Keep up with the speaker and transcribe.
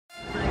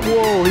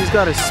Whoa, he's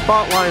got his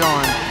spotlight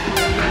on.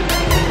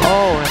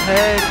 Oh,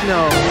 heck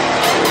no.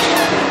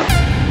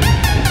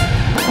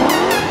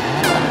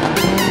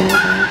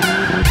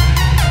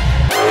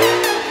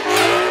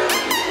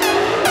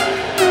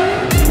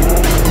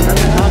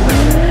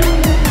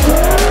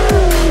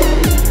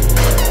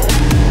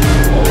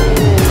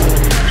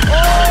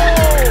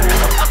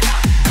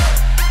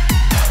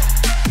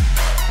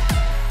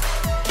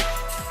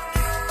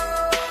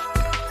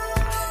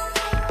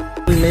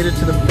 We made it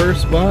to the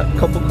first spot, a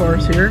couple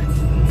cars here.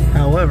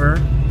 However,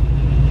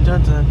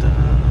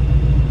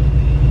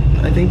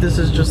 I think this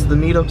is just the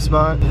meetup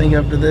spot. I think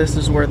after this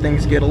is where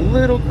things get a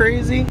little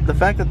crazy. The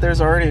fact that there's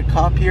already a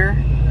cop here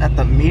at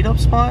the meetup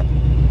spot,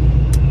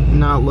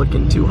 not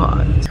looking too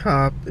hot.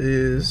 Cop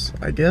is,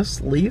 I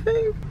guess,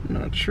 leaving?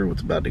 Not sure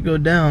what's about to go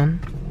down,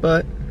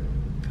 but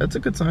that's a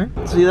good sign.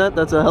 See that?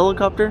 That's a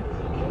helicopter.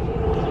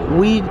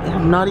 We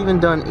have not even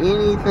done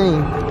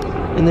anything,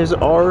 and there's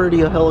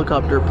already a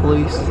helicopter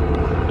police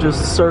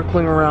just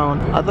circling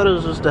around. I thought it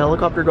was just a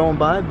helicopter going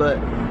by, but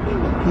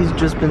he's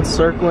just been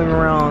circling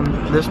around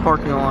this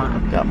parking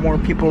lot. Got more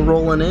people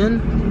rolling in.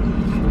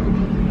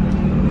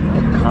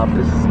 The cop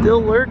is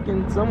still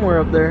lurking somewhere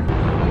up there.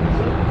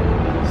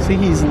 See,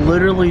 he's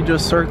literally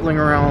just circling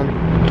around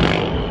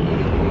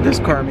this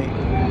car meet.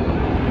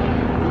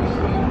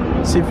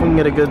 See if we can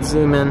get a good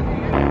zoom in.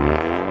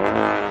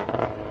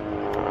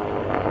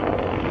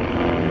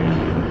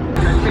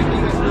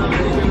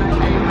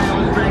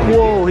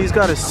 Whoa, he's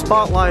got his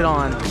spotlight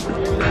on.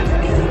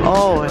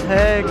 Oh,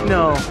 heck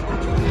no.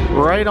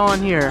 Right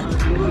on here.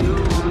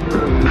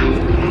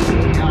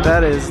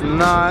 That is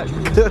not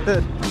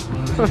good.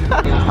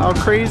 How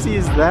crazy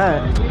is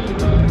that?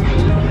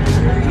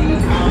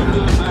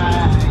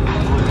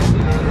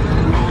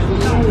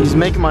 He's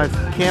making my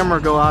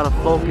camera go out of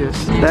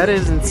focus. That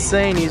is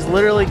insane. He's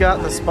literally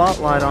got the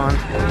spotlight on.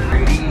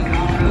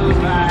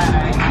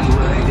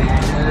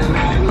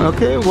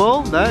 Okay,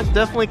 well, that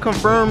definitely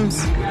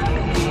confirms,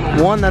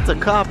 one, that's a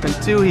cop, and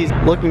two, he's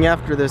looking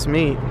after this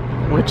meet,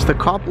 which the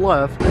cop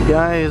left. The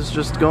guy is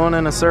just going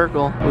in a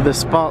circle with his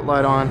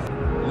spotlight on.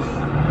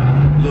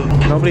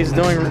 Nobody's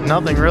doing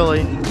nothing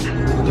really.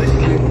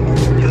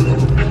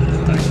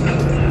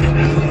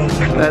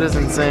 That is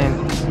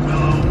insane.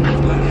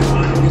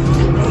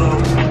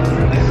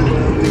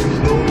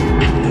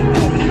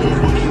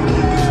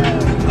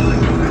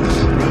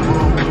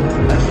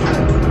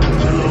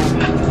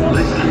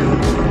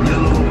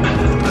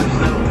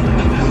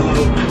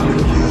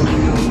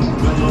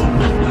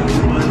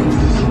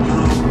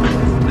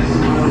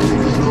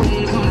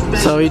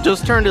 So he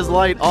just turned his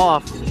light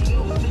off.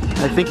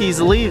 I think he's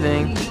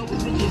leaving.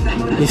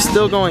 He's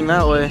still going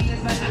that way.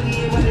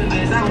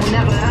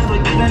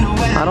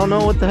 I don't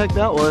know what the heck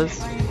that was.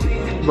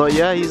 But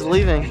yeah, he's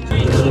leaving.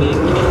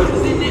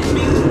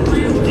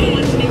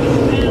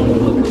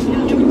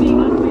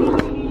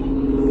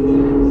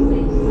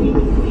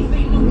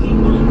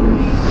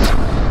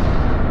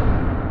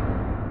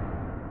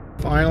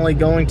 Finally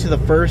going to the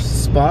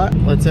first spot.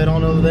 Let's head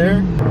on over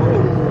there.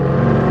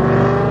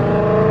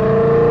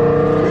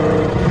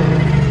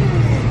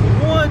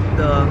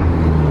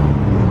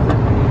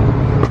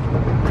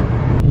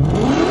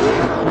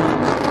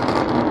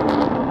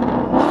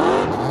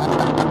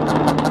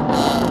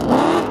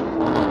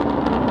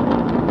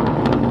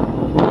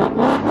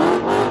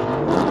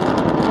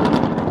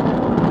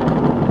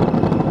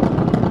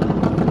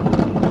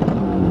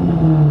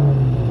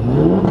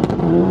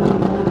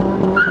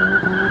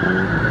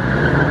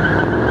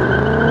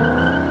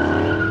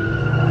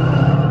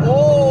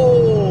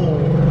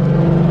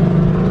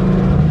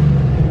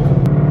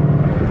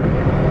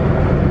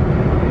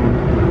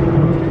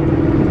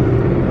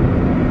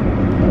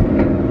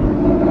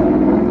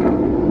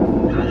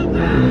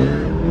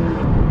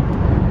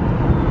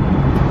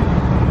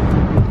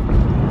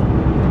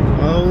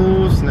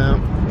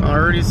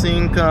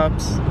 Seeing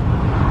cops.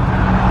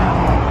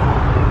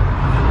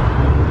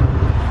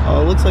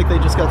 Oh, it looks like they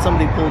just got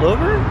somebody pulled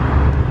over.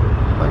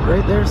 Like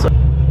right there. So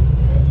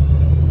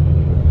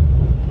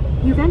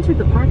you've entered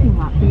the parking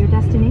lot for your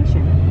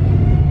destination.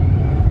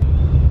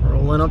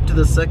 Rolling up to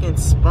the second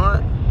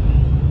spot.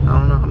 I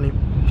don't know how many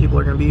people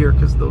are gonna be here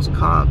because of those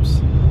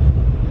cops.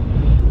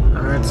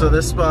 Alright, so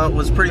this spot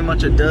was pretty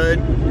much a dud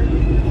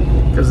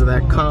because of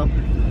that cop.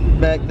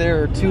 Back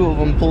there, two of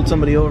them pulled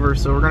somebody over,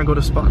 so we're gonna go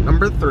to spot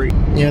number 3.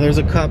 Yeah, there's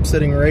a cop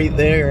sitting right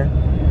there,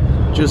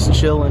 just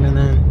chilling, and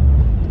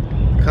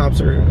then cops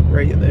are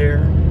right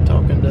there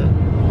talking to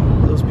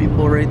those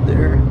people right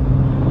there.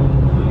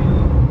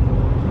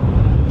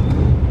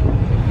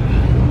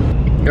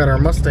 Got our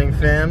Mustang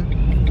fam.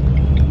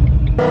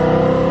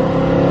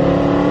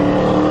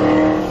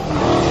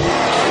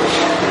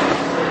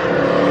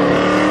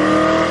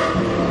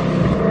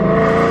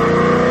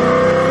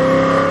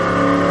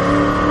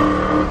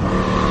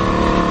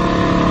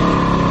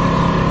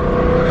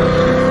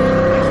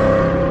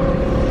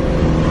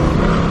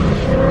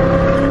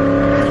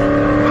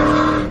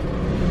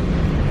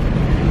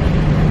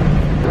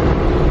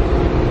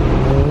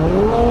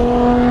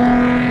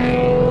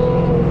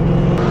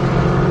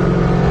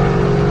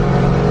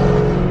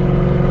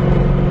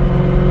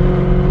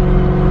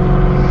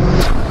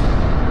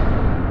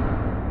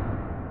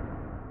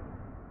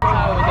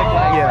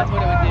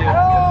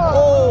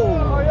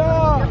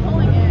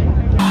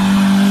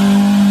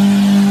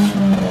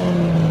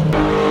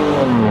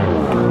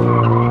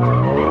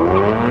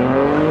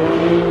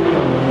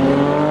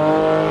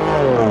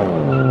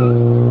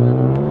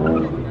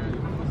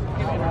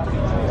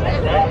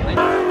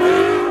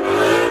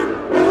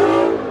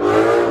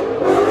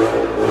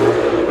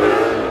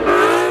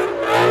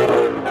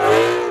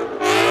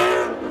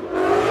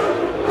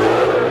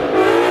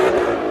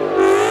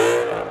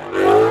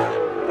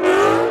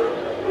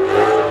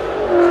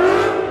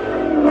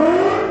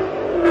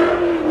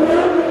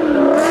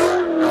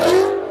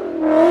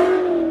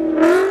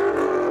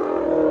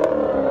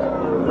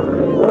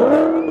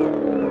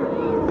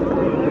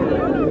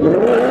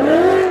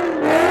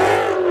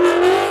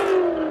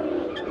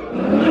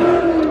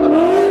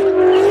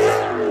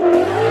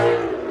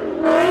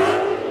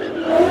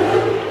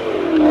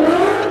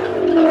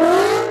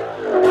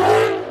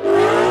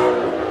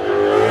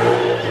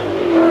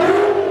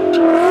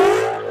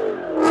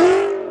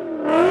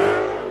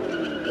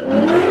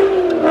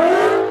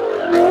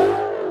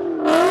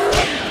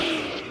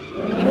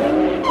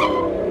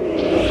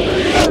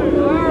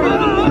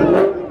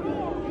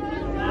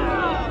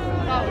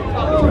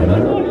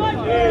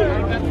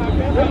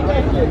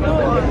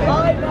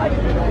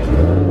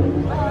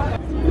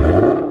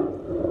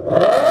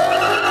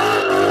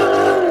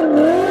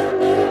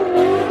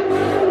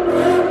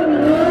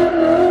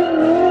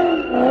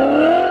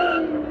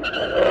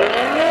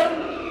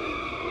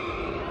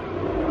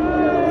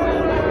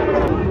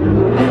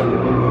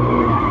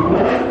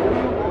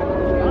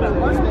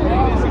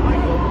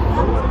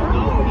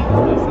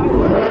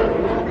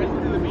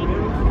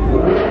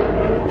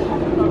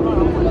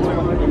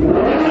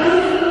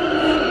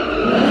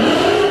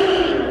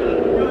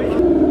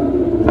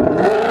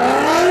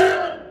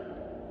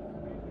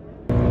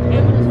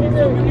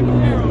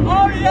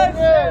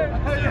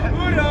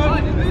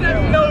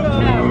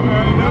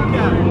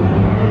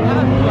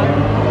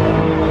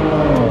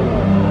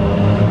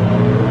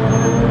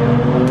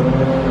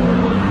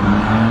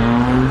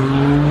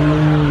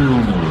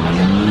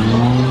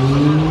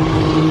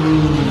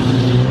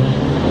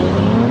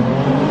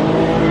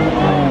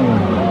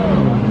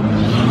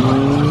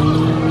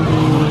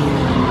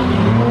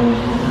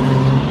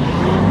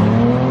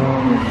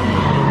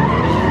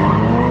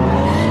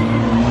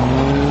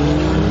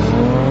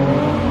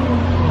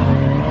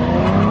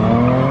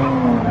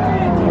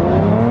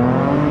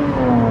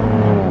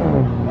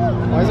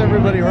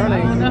 everybody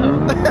running? I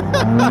don't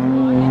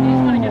know. You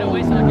just want to get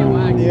away so I get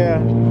whacked. Yeah.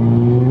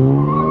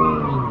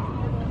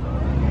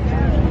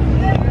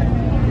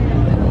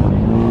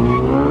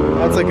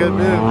 That's a good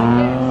move.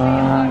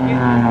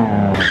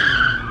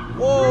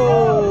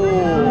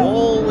 Whoa!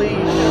 Holy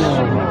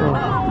shit.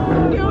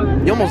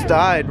 You almost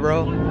died,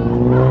 bro.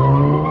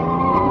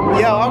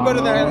 Yeah, I'll go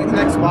to the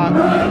next spot.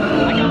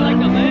 I got like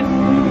the list.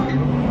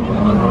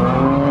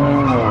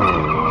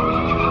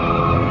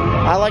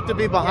 I like to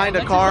be behind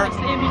a car. Just,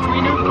 like, stay in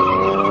between them.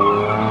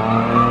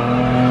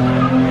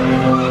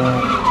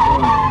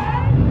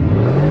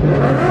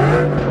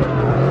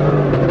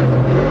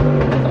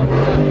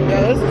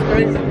 Yeah, this is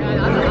crazy.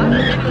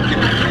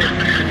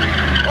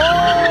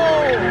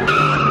 Oh!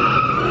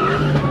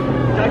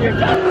 Got your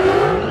gun.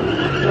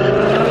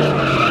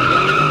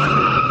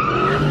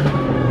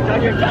 Got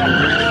your gun.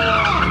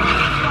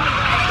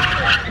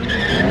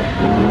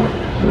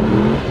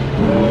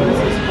 This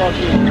is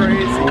fucking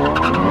crazy.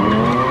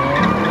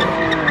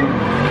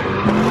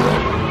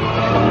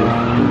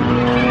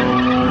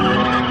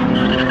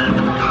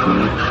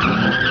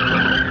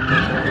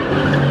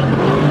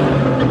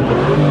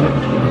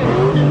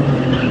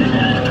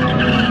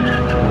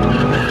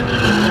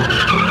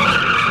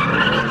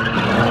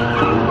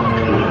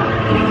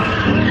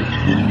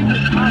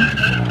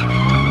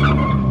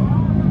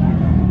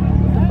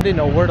 I didn't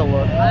know where to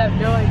look. I have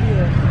no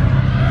idea.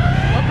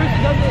 What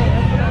person does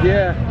it?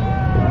 Yeah.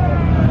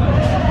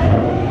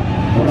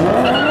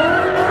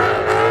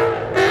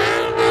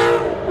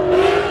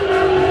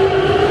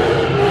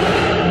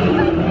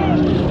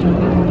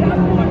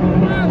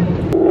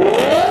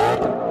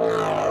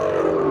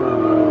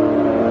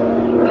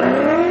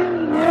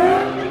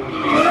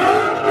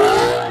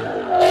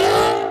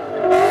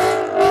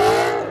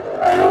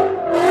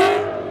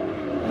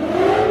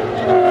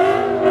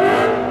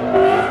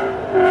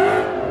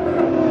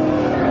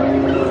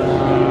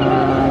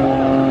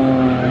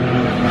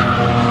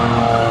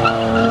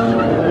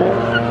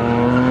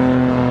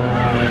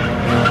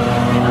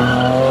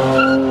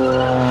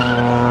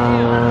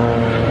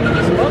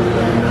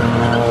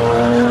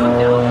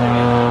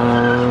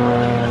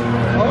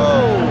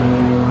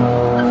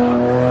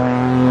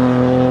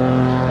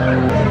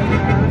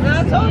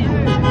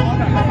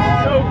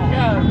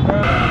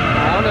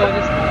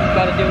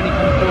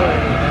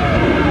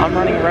 I'm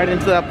running right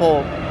into that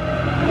pole. Got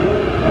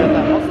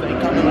that Mustang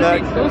coming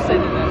back. Still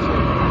sitting in that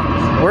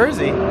shit. Where is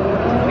he?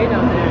 Way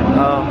down there.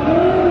 Oh.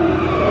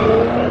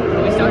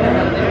 We started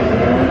down there.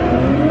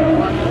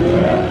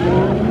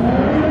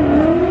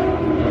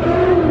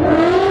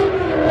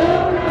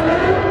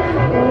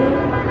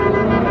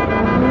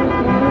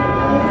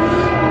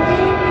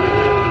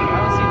 I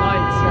don't see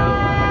lights, so.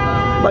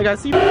 Like I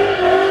see.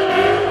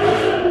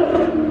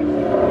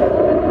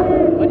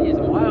 What is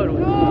wild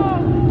with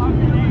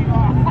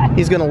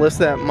He's gonna list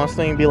that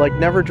Mustang and be like,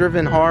 never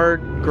driven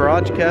hard,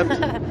 garage kept.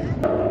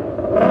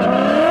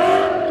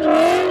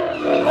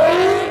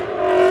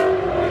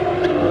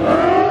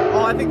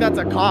 Oh, I think that's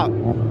a cop.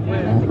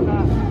 Where?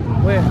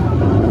 Where?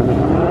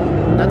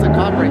 That's a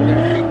cop right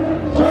there.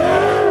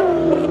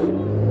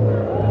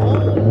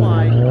 Oh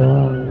my.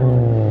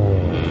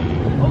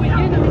 Oh, we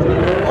did them.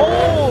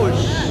 Oh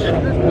shit.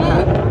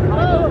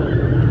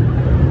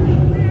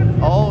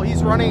 Oh,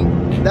 he's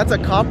running. That's a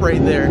cop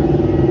right there.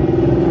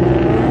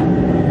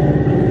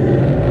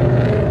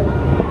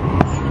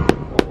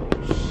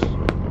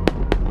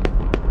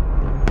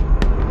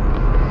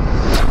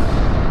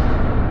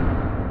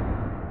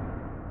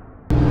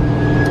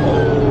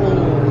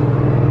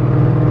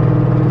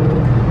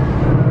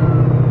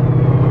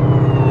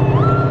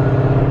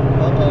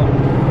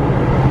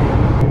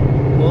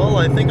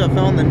 I think I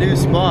found the new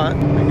spot. I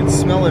can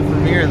smell it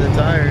from here, the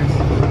tires.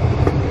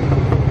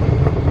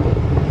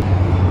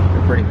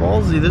 They're pretty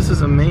ballsy. This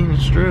is a main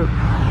strip. I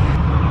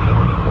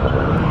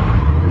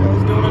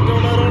was doing a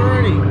donut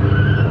already.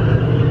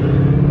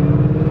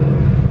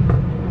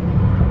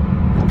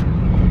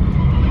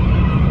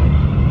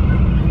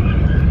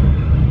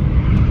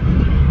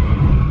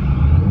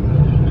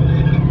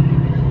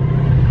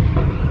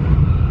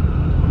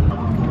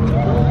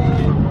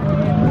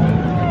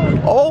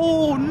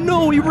 Oh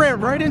no, he ran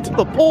right into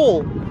the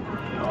pole.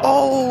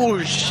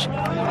 Oh sh.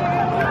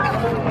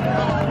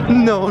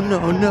 No,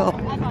 no, no.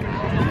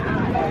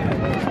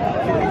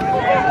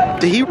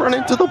 Did he run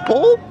into the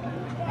pole?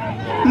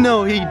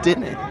 No, he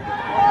didn't.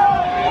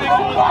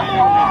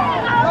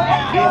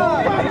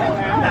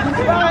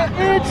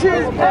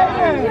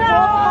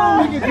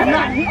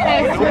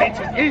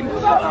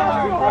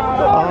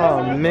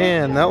 Oh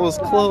man, that was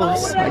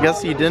close. I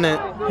guess he didn't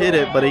hit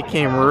it, but he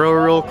came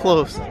real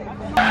close.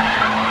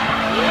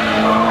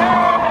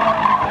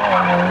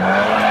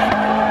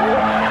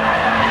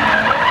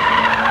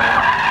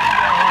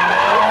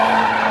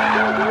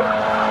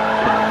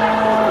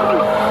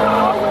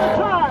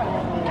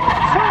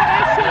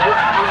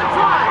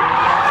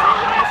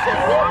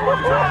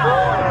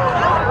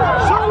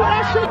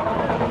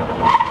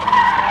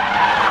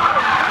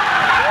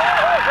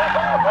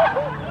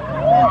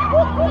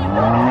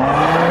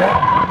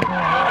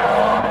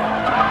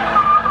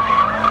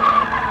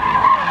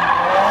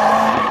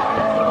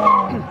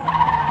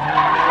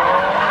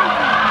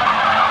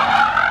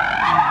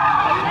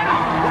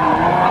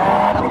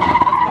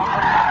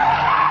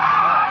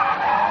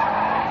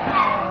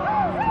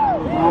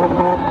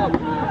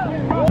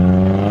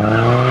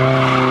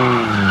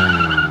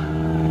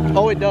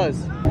 Oh, it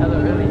does.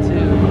 Hello, really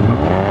too.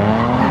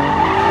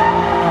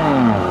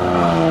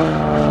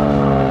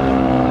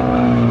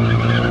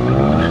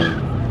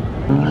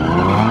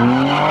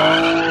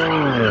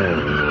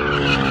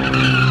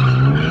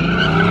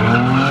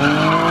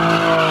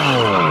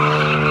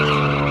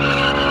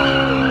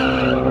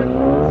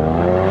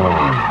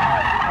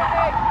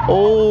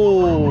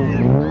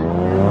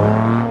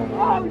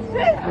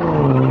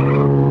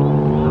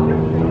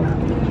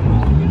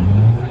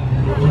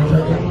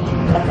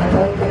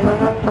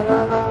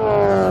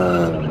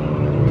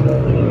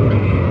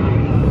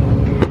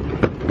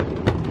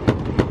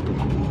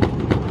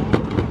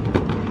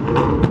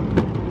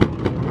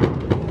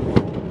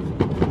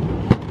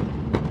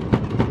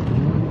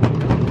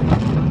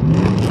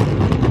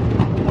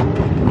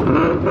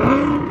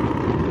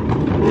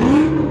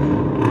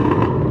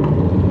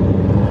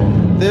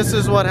 This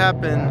is what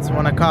happens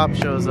when a cop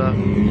shows up.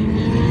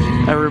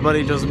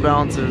 Everybody just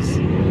bounces.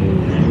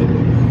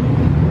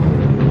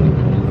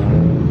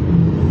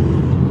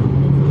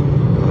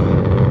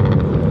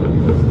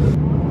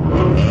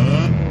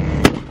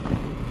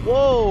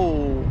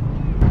 Whoa!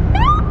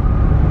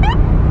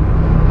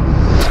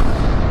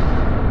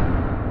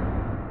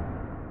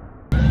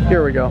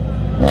 Here we go.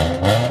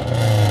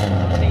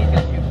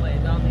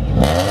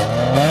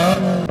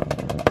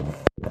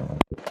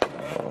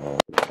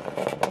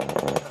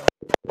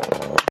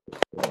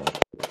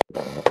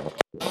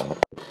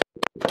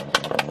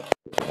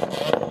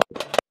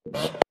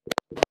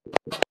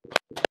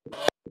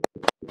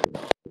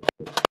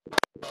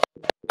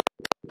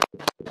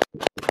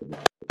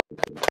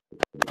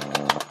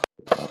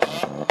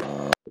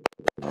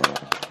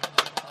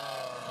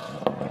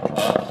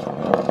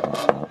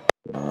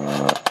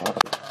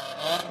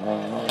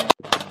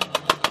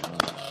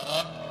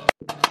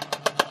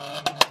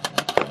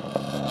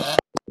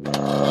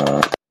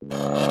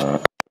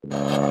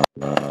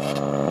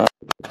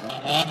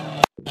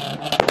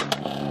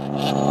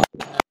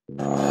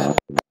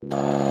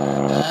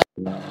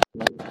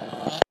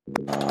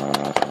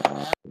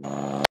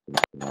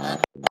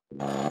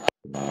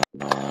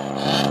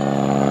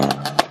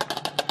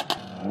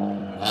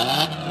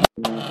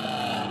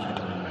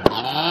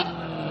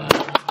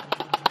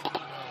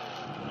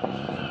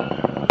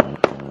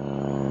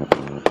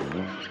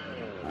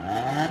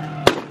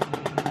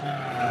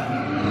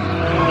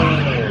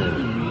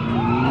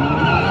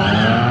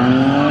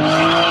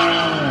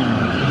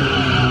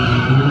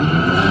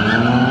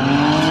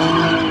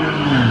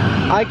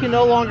 I can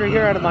no longer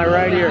hear out of my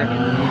right ear.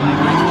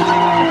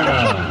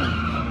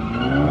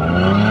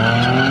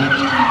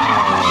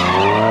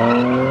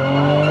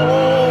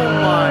 Oh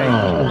my.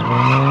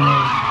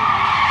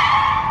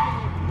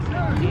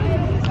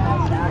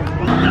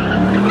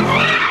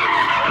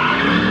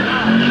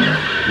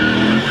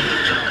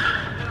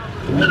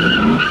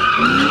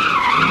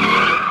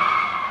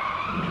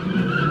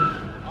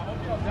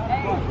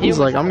 He's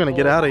like, I'm gonna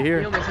get out of here.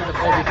 He almost hit the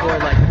pole before,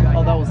 like,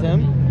 Oh, that was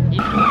him?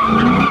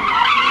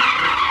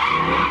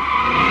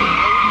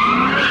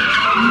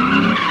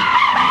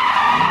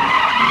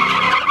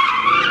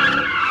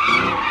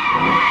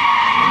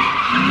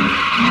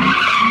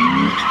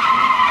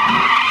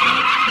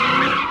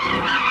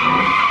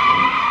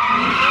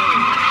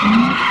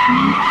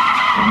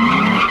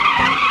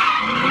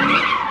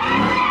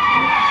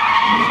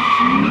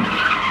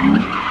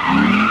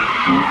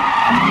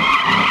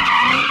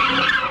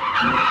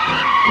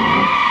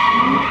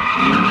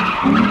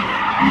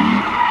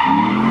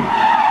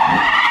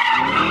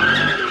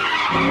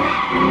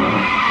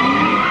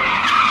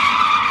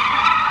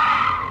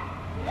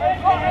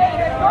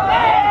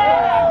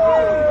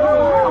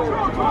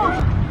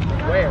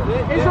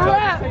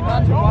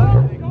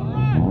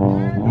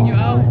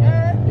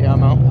 Yeah,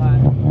 I'm out.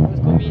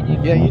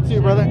 Yeah, you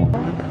too, brother.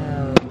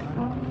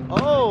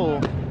 Oh!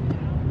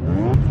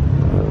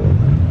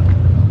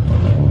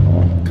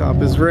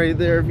 Cop is right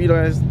there if you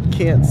guys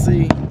can't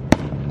see.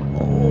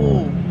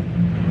 Oh!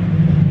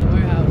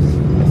 Warehouse.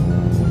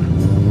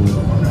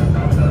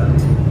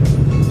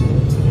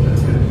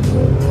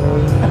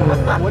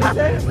 What did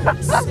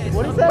he say?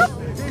 What did he say?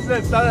 He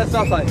said, stop that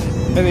stop sign.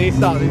 And then he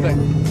stopped. He's like,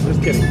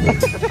 just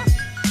kidding.